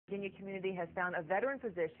Virginia community has found a veteran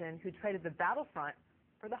physician who traded the battlefront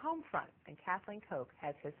for the home front, and Kathleen Koch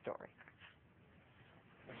has his story.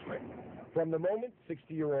 From the moment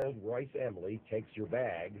 60-year-old Royce Emily takes your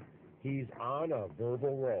bag, he's on a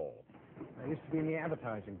verbal roll. I used to be in the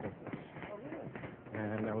advertising business,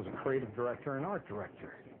 and I was a creative director and art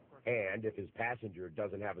director. And if his passenger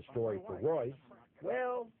doesn't have a story for Royce,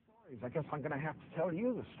 well, I guess I'm going to have to tell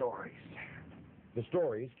you the stories. The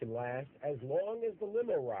stories can last as long as the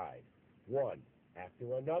limo ride, one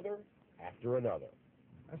after another after another.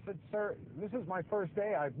 I said, sir, this is my first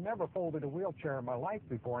day. I've never folded a wheelchair in my life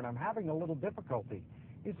before, and I'm having a little difficulty.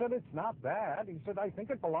 He said, it's not bad. He said, I think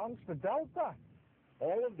it belongs to Delta.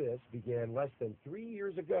 All of this began less than 3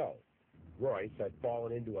 years ago. Royce had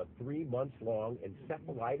fallen into a 3-month-long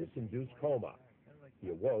encephalitis-induced coma. He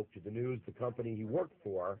awoke to the news the company he worked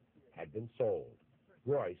for had been sold.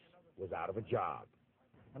 Royce was out of a job.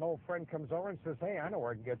 An old friend comes over and says, hey, I know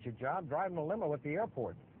where I can get you a job, driving a limo at the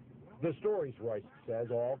airport. The stories, Royce says,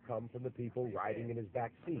 all come from the people riding in his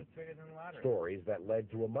back seat. Stories that led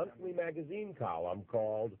to a monthly magazine column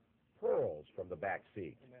called Pearls from the Back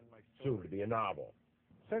Seat, soon to be a novel.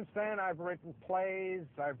 Since then, I've written plays,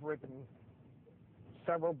 I've written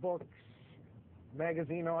several books,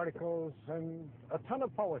 magazine articles, and a ton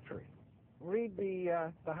of poetry. Read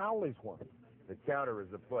the Howleys one. The Counter is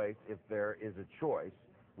the place if there is a choice,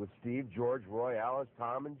 with Steve, George, Roy, Alice,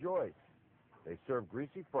 Tom, and Joyce. They serve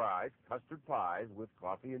greasy fries, custard pies with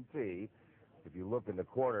coffee and tea. If you look in the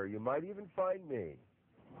corner, you might even find me.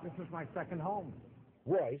 This is my second home.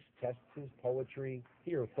 Royce tests his poetry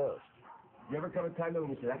here first. You ever come a time when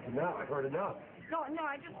you say, that's enough, I've heard enough? No,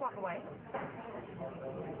 I just walk away.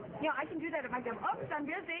 Yeah, I can do that if I go, oops, I'm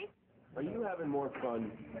busy. Are you having more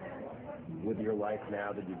fun with your life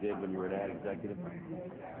now than you did when you were an ad executive?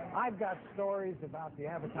 I've got stories about the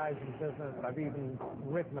advertising business. I've even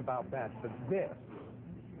written about that. But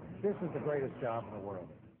this is the greatest job in the world.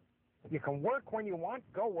 You can work when you want,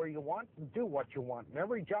 go where you want, and do what you want. And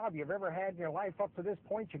every job you've ever had in your life up to this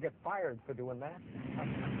point, you get fired for doing that.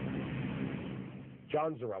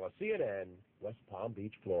 John Zarella, CNN, West Palm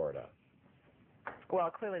Beach, Florida. Well,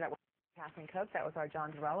 clearly that was Kathleen Koch. That was our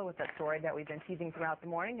John Zarella with that story that we've been teasing throughout the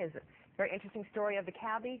morning. Is a very interesting story of the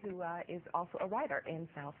cabbie who is also a writer in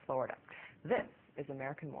South Florida. This is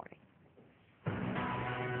American Morning.